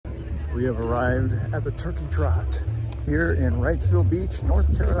We have arrived at the Turkey Trot here in Wrightsville Beach,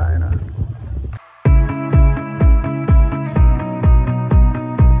 North Carolina.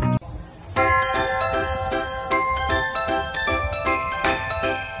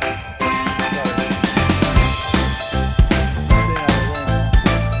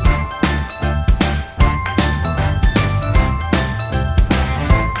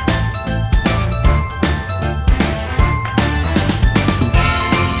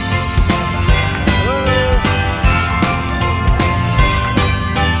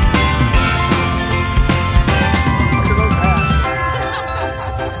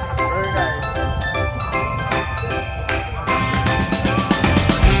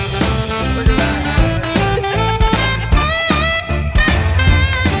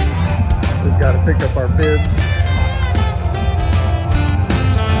 Pick up our bibs.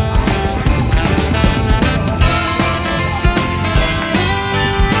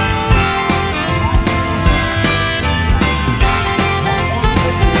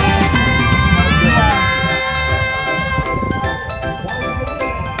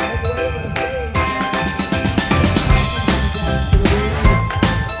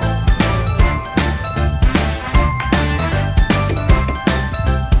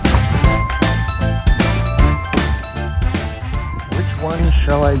 One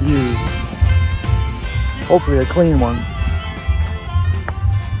shall I use? Hopefully a clean one.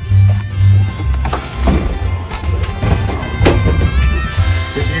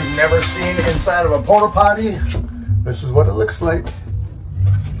 If you've never seen inside of a porta potty, this is what it looks like.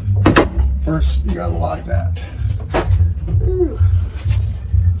 First, you gotta lock that. Ooh.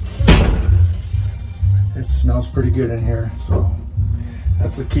 It smells pretty good in here, so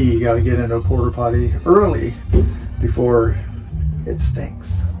that's the key. You gotta get into a porta potty early before it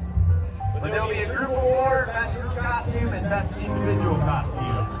stinks. But there'll be a group award, best group costume, and best individual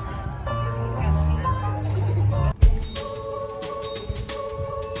costume.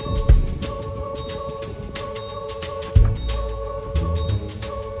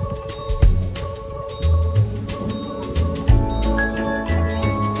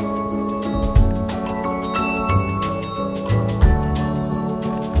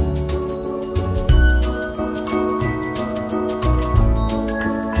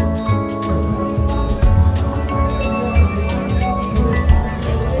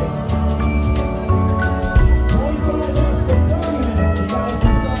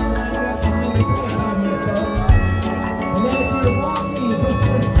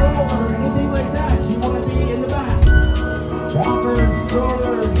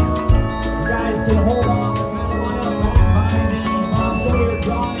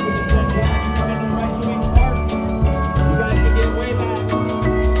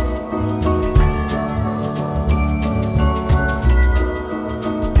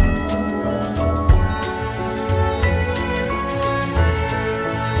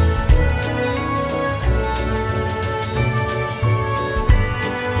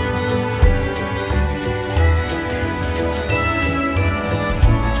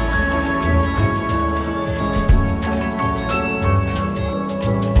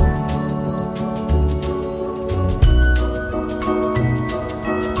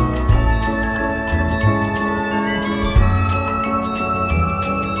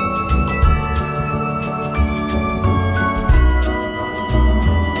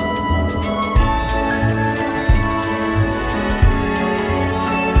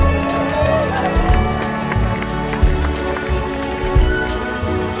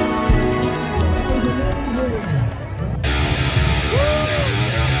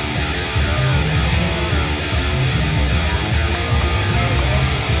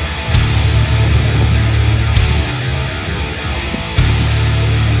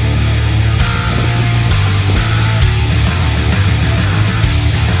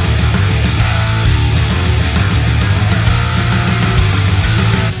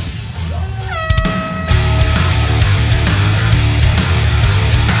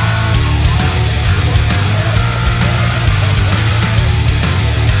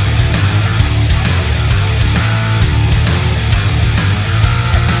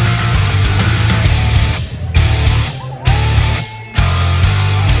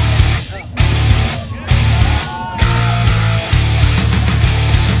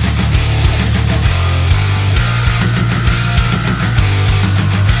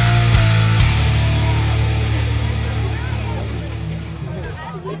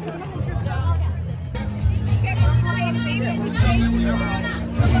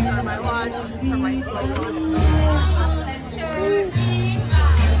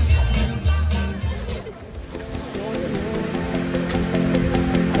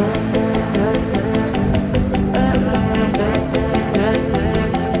 Turkey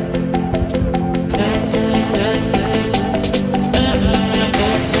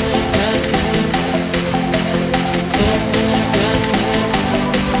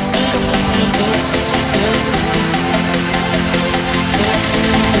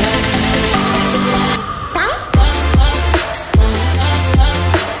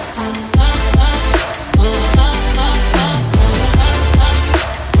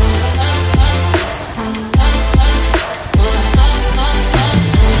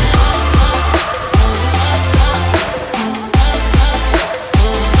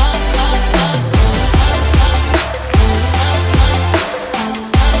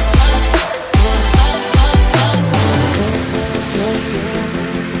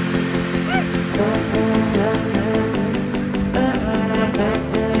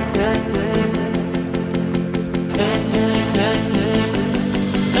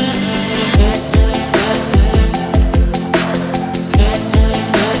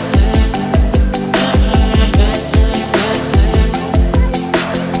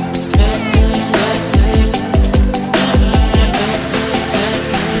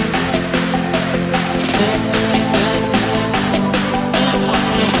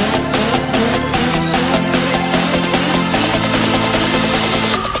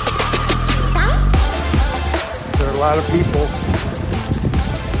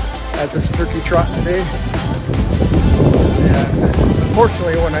at this turkey trot today. And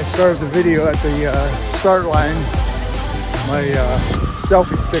unfortunately, when I started the video at the start line, my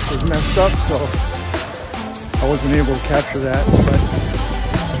selfie stick was messed up, so I wasn't able to capture that. But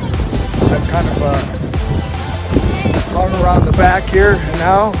I've kind of hung around the back here, and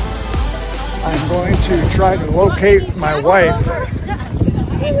now I'm going to try to locate my wife.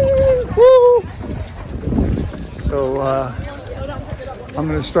 Woo! So I'm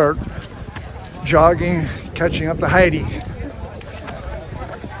going to start jogging, catching up to Heidi.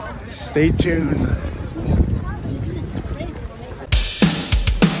 Stay tuned.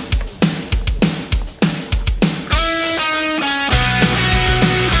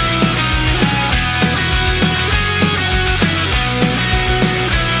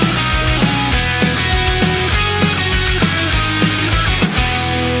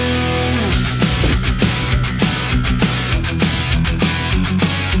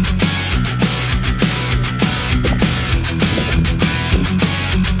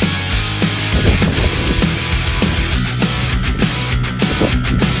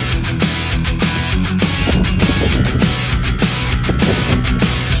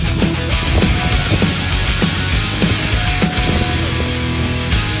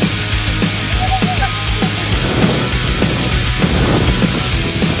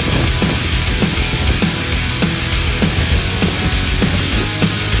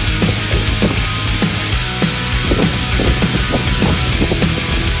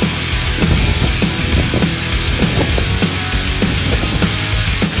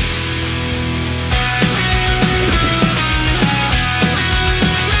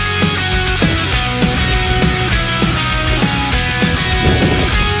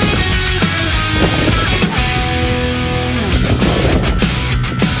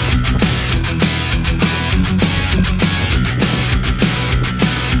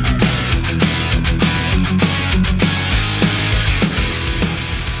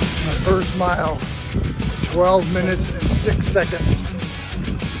 First mile, 12 minutes and 6 seconds.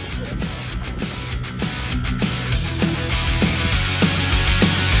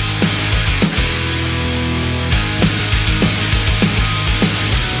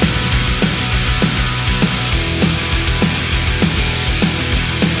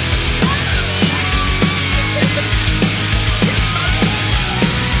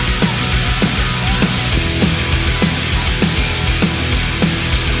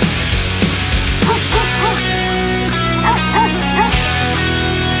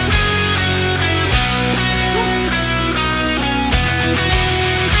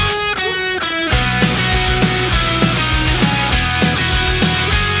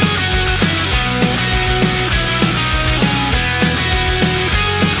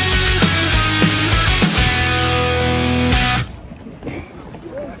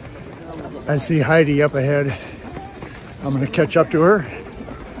 I see Heidi up ahead. I'm gonna catch up to her.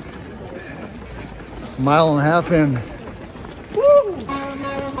 1.5 miles in.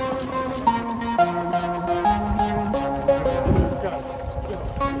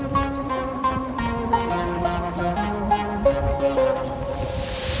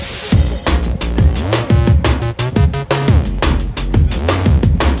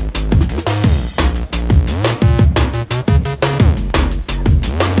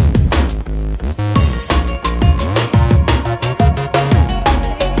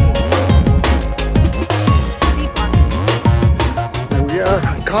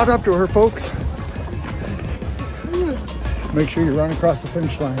 Caught up to her, folks. Make sure you run across the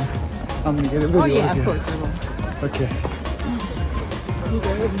finish line. I'm gonna get a video. Oh yeah, again. of course I will. Okay.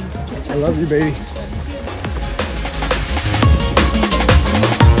 I love you, baby.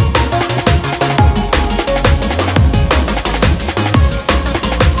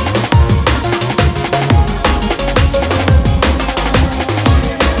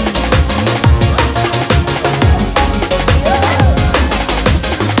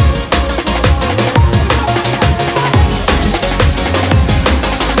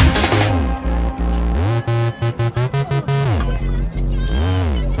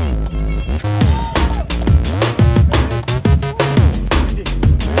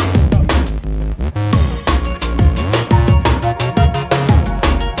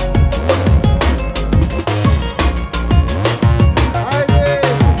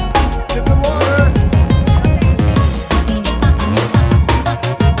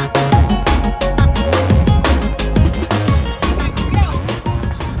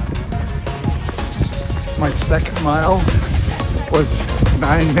 My second mile was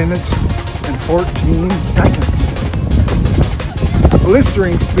 9 minutes and 14 seconds.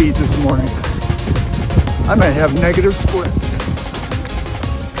 Blistering speed this morning. I might have negative splits.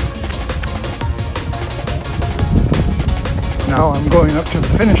 now I'm going up to the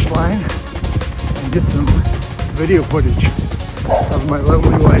finish line and get some video footage of my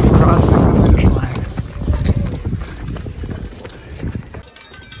lovely wife crossing the finish line.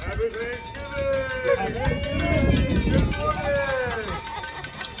 Happy Thanksgiving! Happy Thanksgiving! Good morning!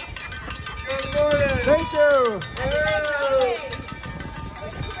 Good morning! Thank you! Hey!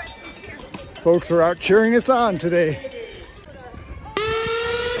 Folks are out cheering us on today.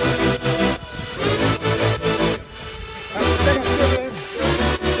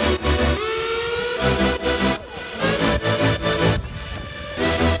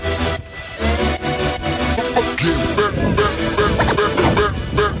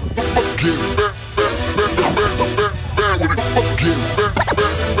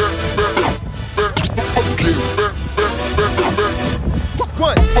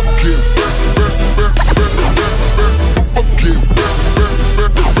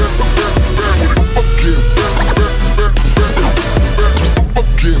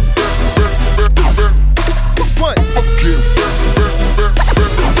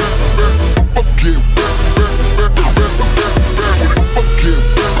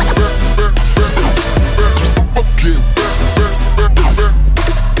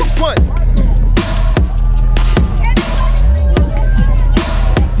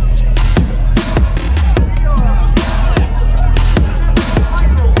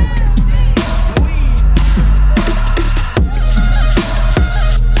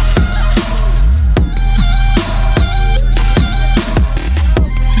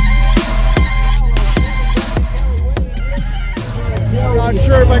 Not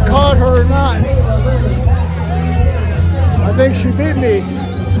sure if I caught her or not. I think she beat me.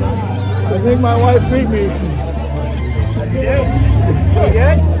 I think my wife beat me.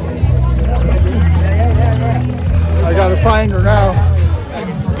 I gotta find her now.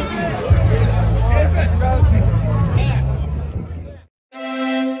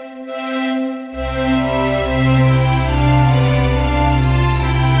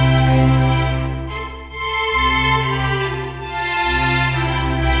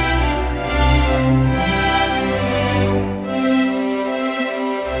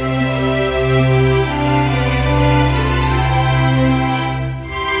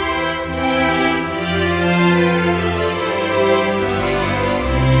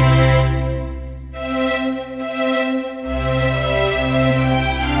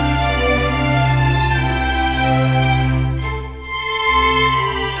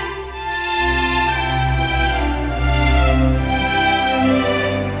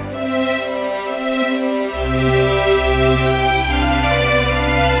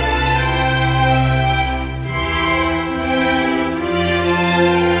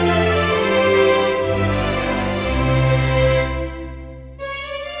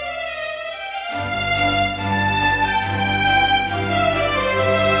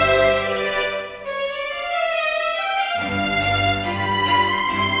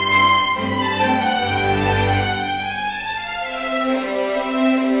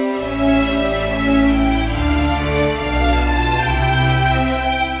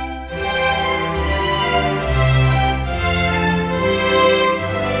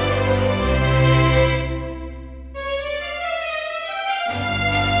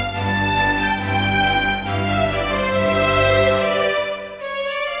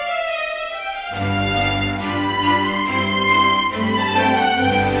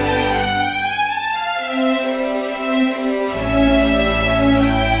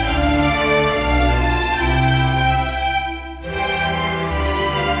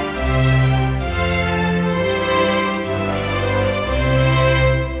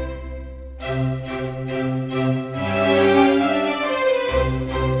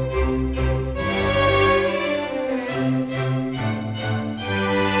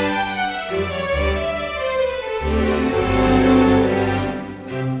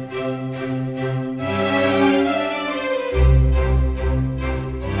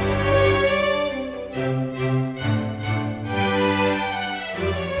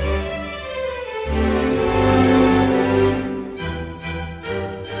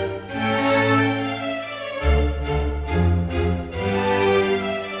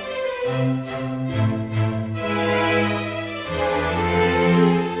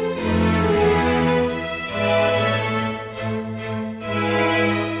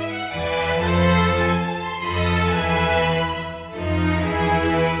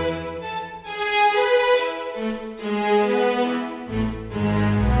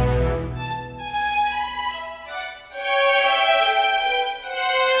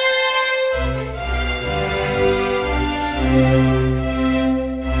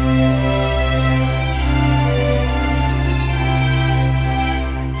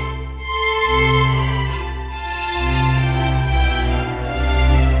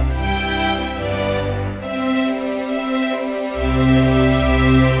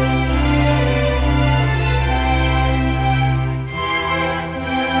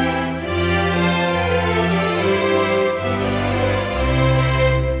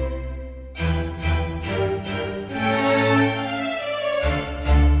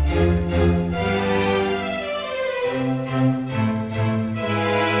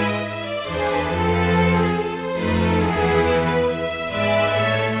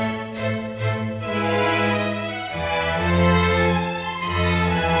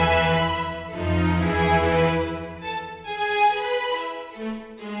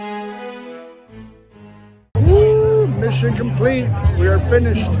 Mission complete. We are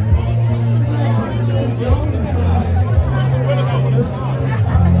finished.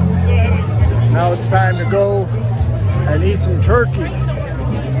 Now it's time to go and eat some turkey.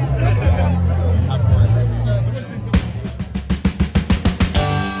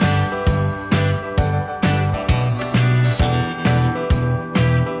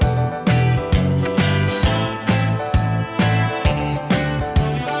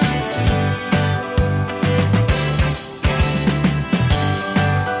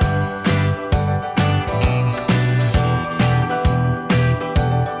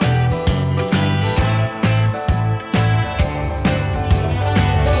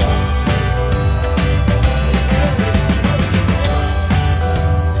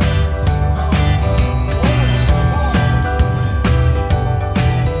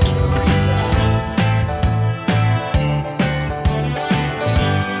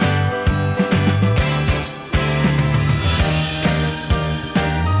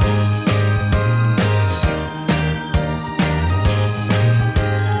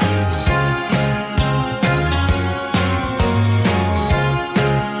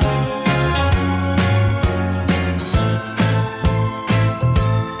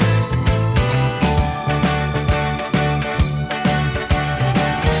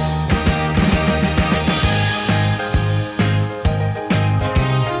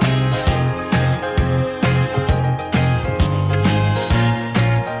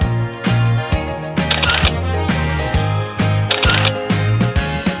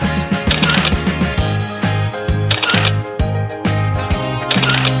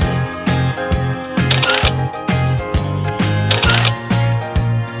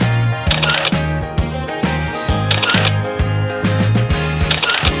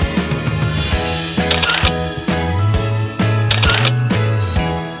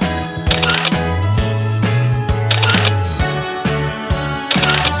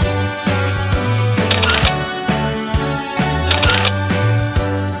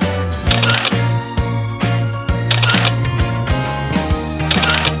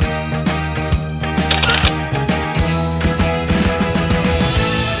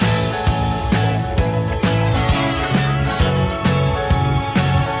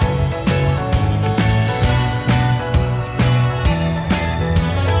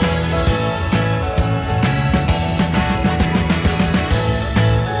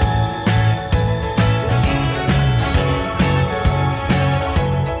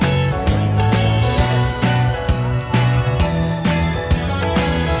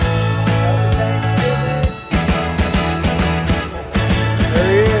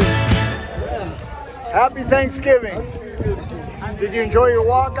 Happy Thanksgiving. Did you enjoy your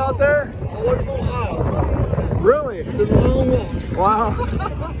walk out there? Really? It's been a long walk.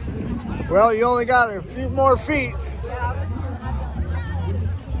 Wow. Well, you only got a few more feet. Yeah.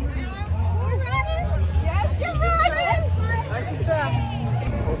 You're running? Yes, you're running. Nice and fast.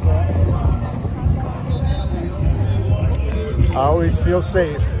 I always feel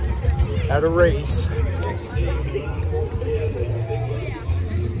safe at a race.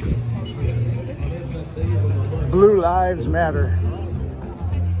 Blue lives matter.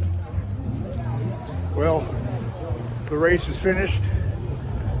 Well, the race is finished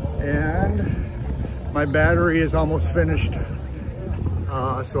and my battery is almost finished.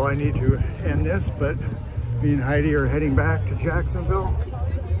 So I need to end this, but me and Heidi are heading back to Jacksonville,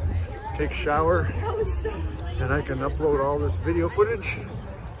 take a shower, and I can upload all this video footage,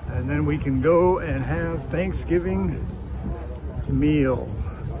 and then we can go and have Thanksgiving meal.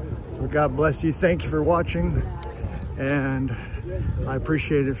 So God bless you. Thank you for watching, and I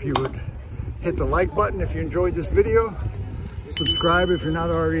appreciate it if you would hit the like button if you enjoyed this video, subscribe if you're not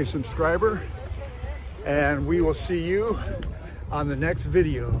already a subscriber, and we will see you on the next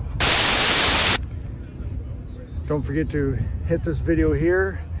video. Don't forget to hit this video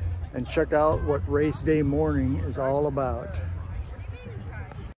here and check out what race day morning is all about.